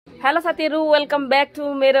Hello साथीहरु, welcome back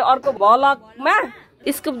to मेरो अर्को भ्लगमा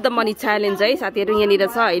स्कुप द मनी च्यालेन्ज है साथीहरु। यहाँनिर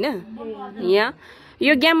छ हैन, यहाँ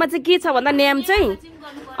यो गेममा चाहिँ के छ भन्दा नियम चाहिँ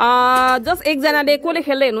जस्ट एकजनाले कोले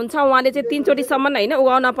खेल्दै हुनुहुन्छ उहाँले चाहिँ 3 चोटीसम्म हैन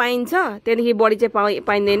उगाउन पाइन्छ, त्यसदेखि बढी चाहिँ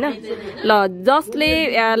पाइँदैन। ल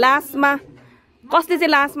जसले लास्टमा कसले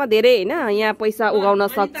चाहिँ लास्टमा धेरै हैन यहाँ पैसा उगाउन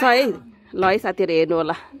सक्छ है। ल है साथीहरु हेर्नु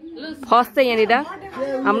होला। फर्स्ट चाहिँ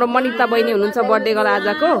यहाँनिर हाम्रो मनिता बहिनी हुनुहुन्छ बर्थडे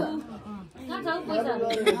गर्दा आजको।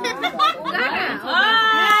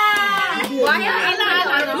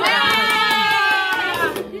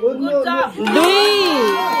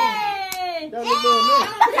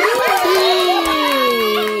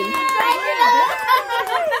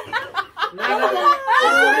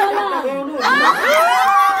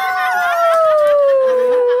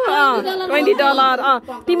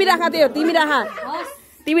 $20 तिमी राख, त्यो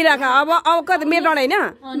तिमी राख। अब कति मेरो टर्न हैन,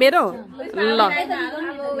 मेरो ल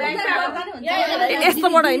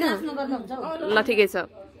यस्तोबाट हैन। ल ठिकै छ।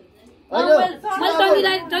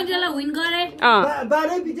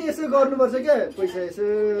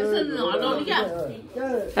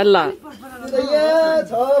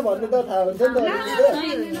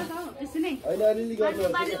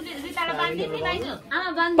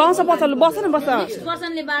 पाउँछ पछाडि बस्छ न बस्छ।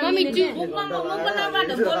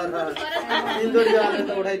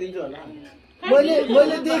 मैले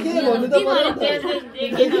देखेँ भन्नु त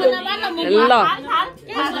ल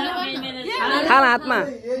थाल हातमा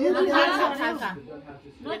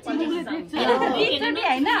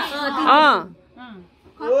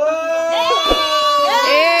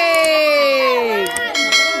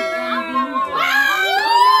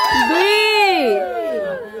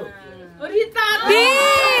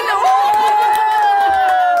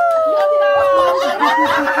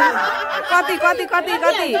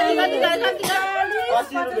कति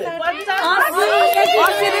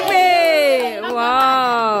 80 रुपियाँ।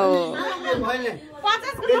 वाउ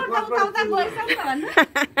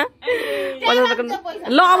ल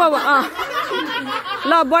अब ल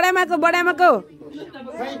बडामाको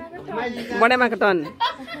टर्न।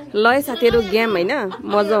 ल है साथीहरु गेम हैन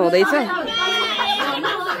मजा हुँदैछ।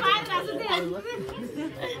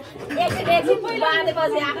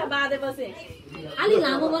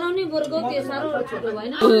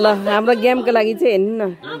 ल हाम्रो गेमको लागि चाहिँ हेर्नु न,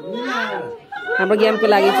 हाम्रो गेमको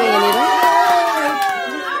लागि चाहिँ यहाँनिर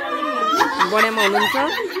बडामा हुनुहुन्छ।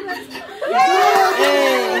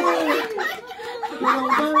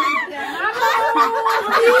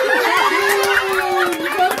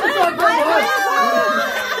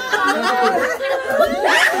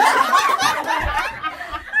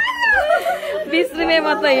 ₹20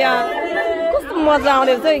 मात्र यहाँ कस्तो मजा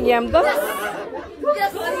आउने रहेछ गेम त।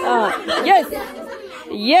 यस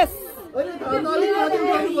यस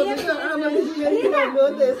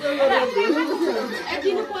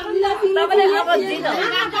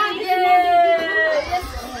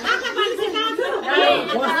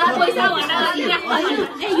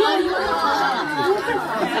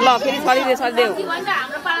ल फेरि छरिदेऊ।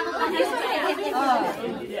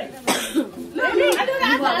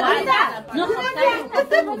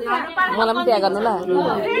 मलाई पनि त्यहाँ गर्नु ल।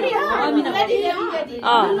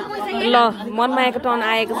 ल मनमायाको टर्न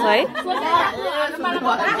आएको छ है।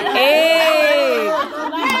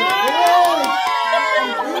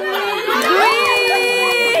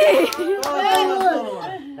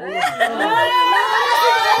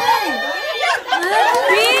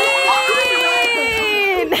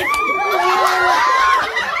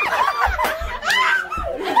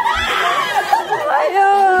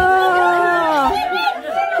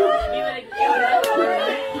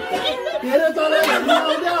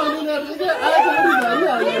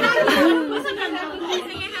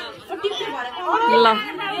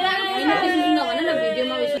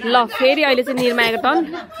 ल फेरि अहिले चाहिँ निर्मायाको टर्न।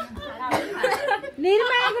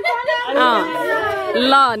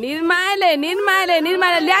 ल निर्मायाले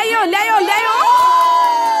ल्यायो।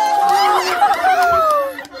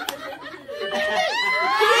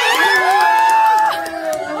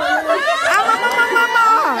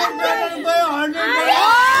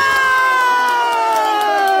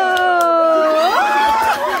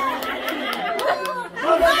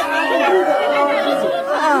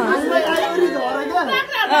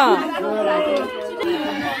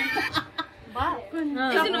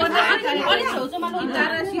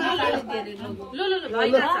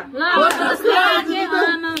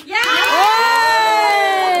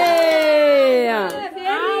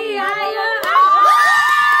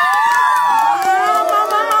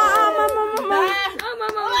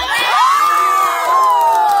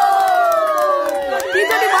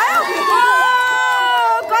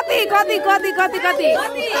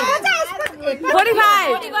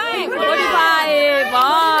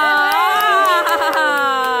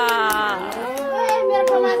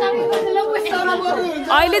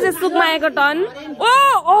 अहिले चाहिँ सुकमायाको टर्न ओ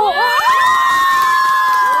ओ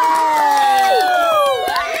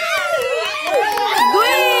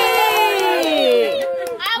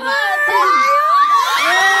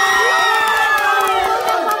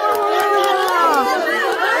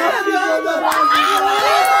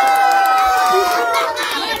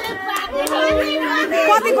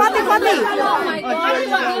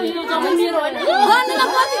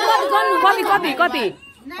कति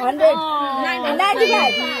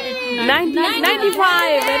 95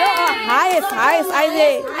 हेर हाइस्ट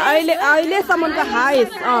अहिलेसम्मको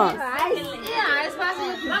हाइस्ट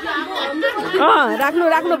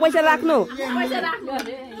राख्नु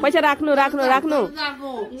पैसा राख्नु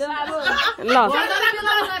ल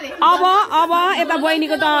अब यता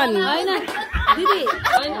बहिनीको टर्न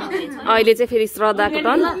अहिले चाहिँ फेरि श्रद्धाको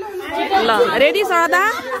टर्न ल रेडी श्रद्धा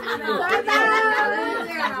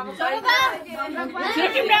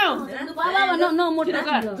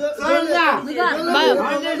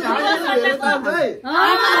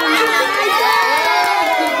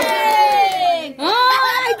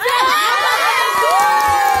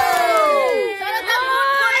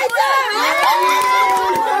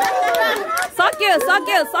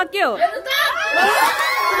सक्यो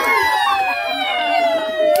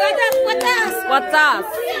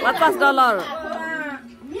 50 डलर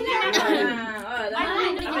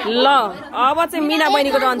ल अब चाहिँ मीना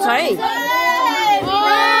बहिनीको टर्न छ है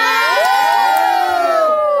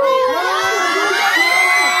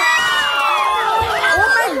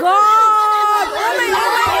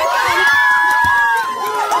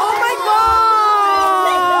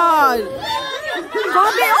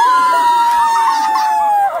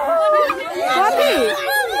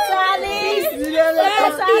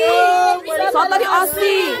सत्तरी 80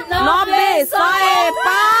 90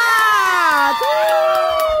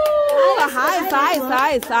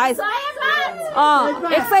 105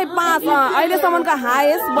 105 अहिलेसम्मको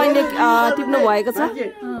हाइस्ट बहिनीले टिप्नु भएको छ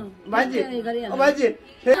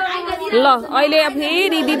ल अहिले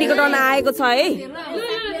फेरि दिदीको टर्न आएको छ है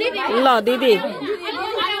ल दिदी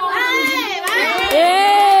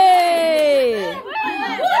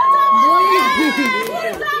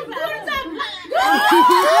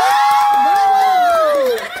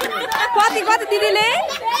कति दिदीले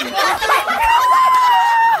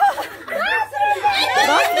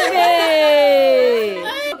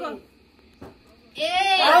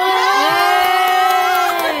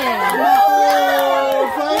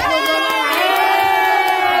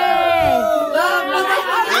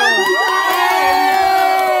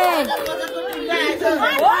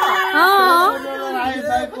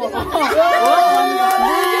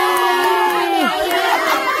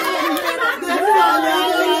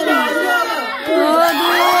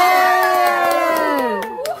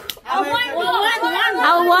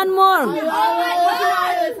one more.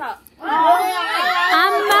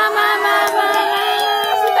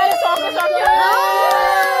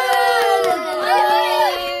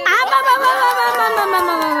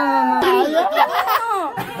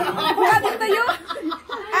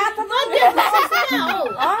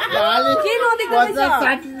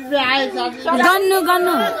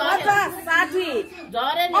 गर्नु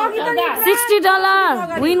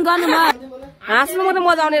 $60 विन गर्नु हाँस्नु मात्रै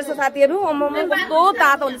मजा आउने रहेछ साथीहरू कस्तो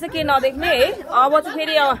तातो हुन्छ के नदेख्ने है अब चाहिँ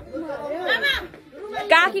फेरि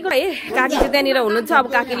काकीको है काकी चाहिँ त्यहाँनिर हुनुहुन्छ अब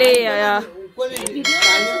काकीले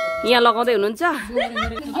यहाँ लगाउँदै हुनुहुन्छ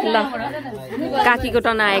ल काकीको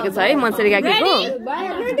टर्न आएको छ है मन्सरी काकीको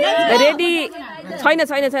रेडी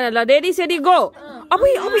छैन ल रेडी सेडी गो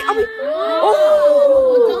अबै ओ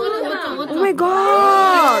माय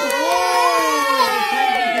गॉड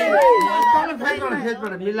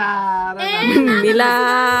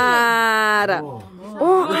मिलार ओ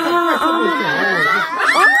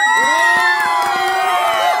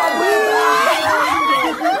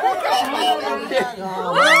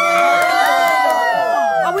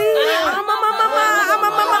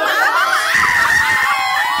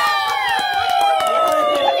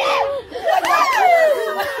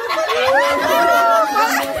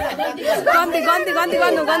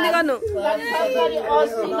गन्दी गर्नु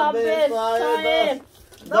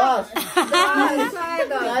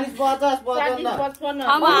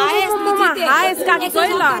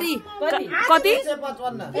कति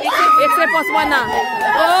 155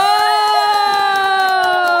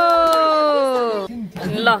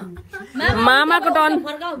 ल मामाको टर्न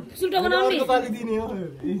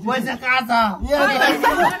पैसा कहाँ छ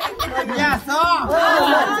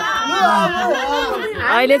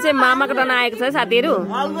अहिले चाहिँ मामाको टर्न आएको छ साथीहरु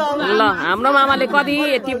ल हाम्रो मामाले कति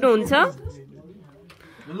टिप्नुहुन्छ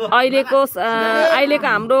अहिलेको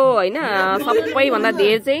हाम्रो हैन सबैभन्दा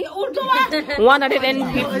धेरै चाहिँ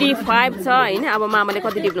 155 छ हैन अब मामाले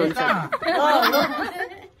कति टिप्नुहुन्छ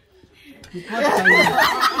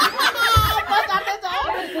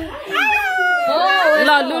ल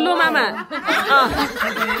लुलु मामा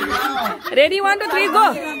रेडी 1 2 3 गो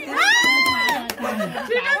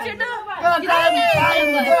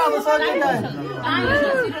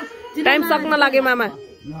टाइम सक्न लाग्यो मामा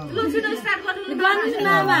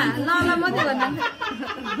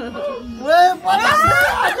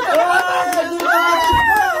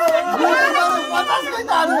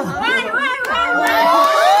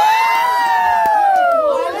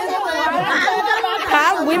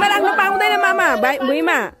भुइँमा राख्नु पाउँदैन मामा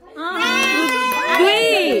भुइँमा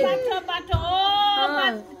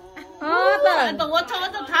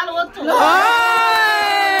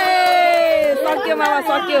सक्यो मामा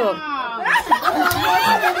सक्यो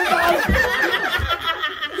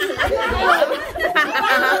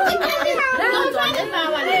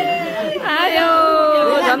आयो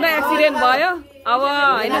झन्डै एक्सिडेन्ट भयो अब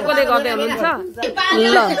हैन कसले गर्दै हुनुहुन्छ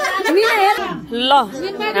ल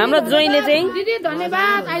हाम्रो जोइले चाहिँ दिदी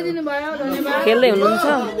धन्यवाद आइदिनु भयो धन्यवाद खेल्दै हुनुहुन्छ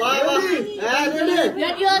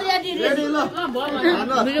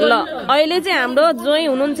ल अहिले चाहिँ हाम्रो जोइ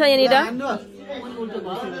हुनुहुन्छ यहाँनिर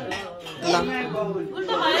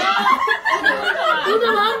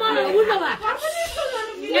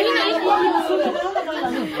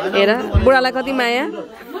हेर बुढालाई कति माया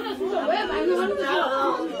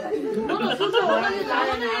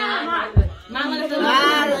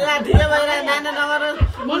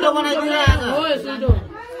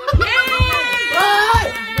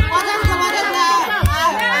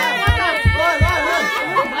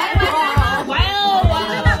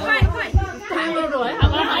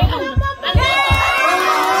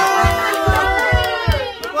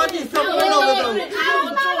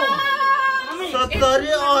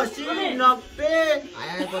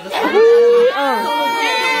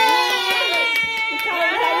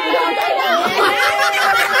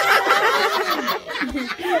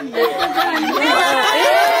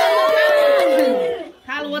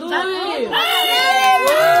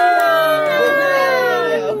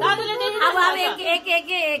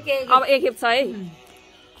अब एक खेप छ है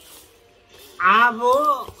अब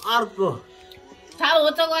अर्को थाल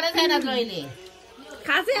होचो गरे छैन जहिले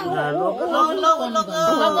खासै आयो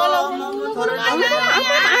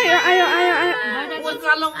आयो आयो आयो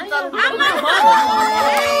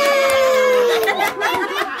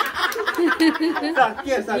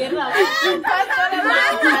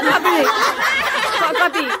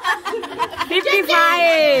कति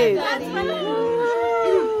 55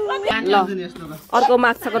 ल अर्को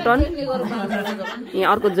माछाको टर्न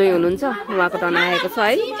यहाँ अर्को जोइ हुनुहुन्छ उहाँको टर्न आएको छ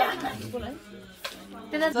है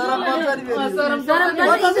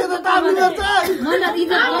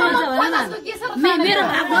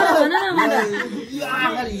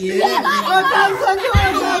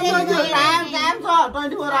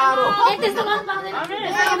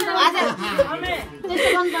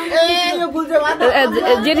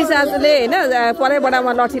जेठी सासुले होइन परैबाट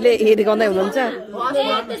लठीले हिर्काउँदै हुनुहुन्छ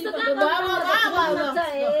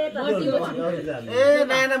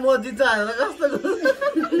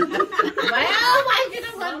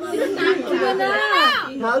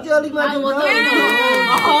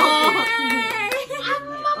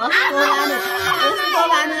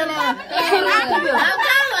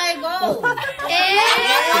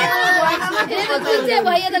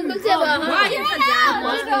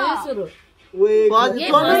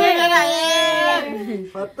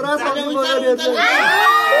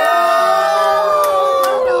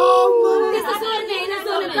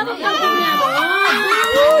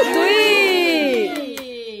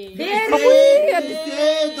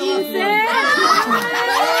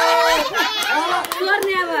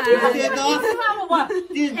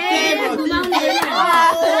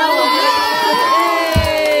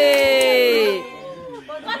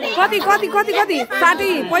कति कति कति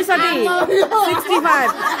कति 60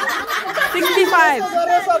 65 65 65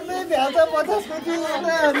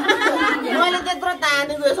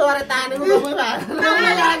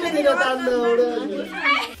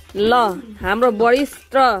 ल हाम्रो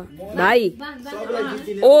वरिष्ठ भाइ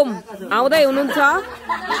ओम आउँदै हुनुहुन्छ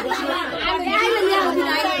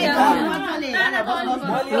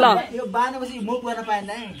ल यो बानेपछि मुभ गर्न पाएन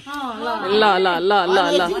है ल ल ल ल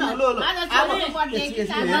ल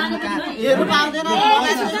हेर्नु पाउँदैन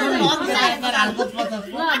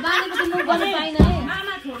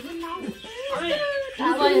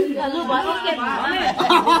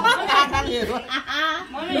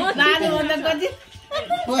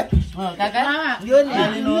काका यो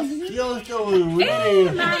त्यो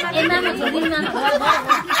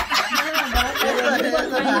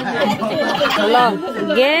ल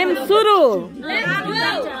गेम सुरु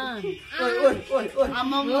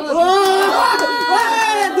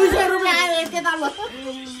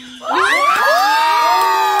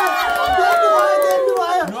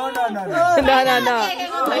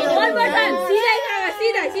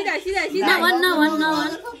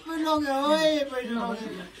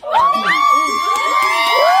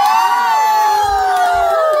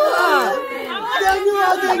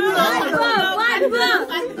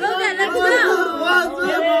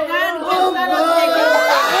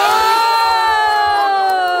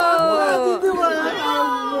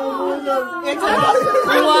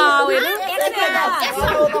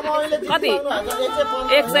कति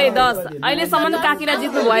 110 अहिलेसम्म काकीलाई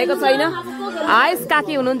जित्नु भएको छैन हाइस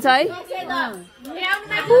काकी हुनुहुन्छ है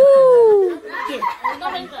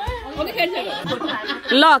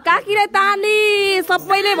ल काकीलाई ताली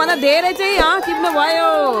सबैले भन्दा धेरै चाहिँ टिप्नु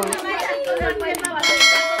भयो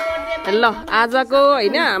ल आजको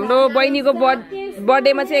हैन हाम्रो बहिनीको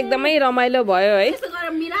बर्थडेमा चाहिँ एकदमै रमाइलो भयो है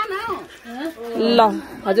ल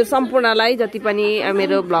हजुर सम्पूर्णलाई जति पनि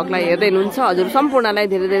मेरो ब्लगलाई हेर्दै हुनुहुन्छ हजुर सम्पूर्णलाई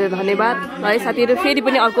धेरै धेरै धन्यवाद है साथीहरु फेरि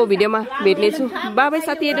पनि अर्को भिडियोमा भेट्नेछु बाइ बाइ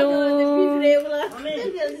साथीहरु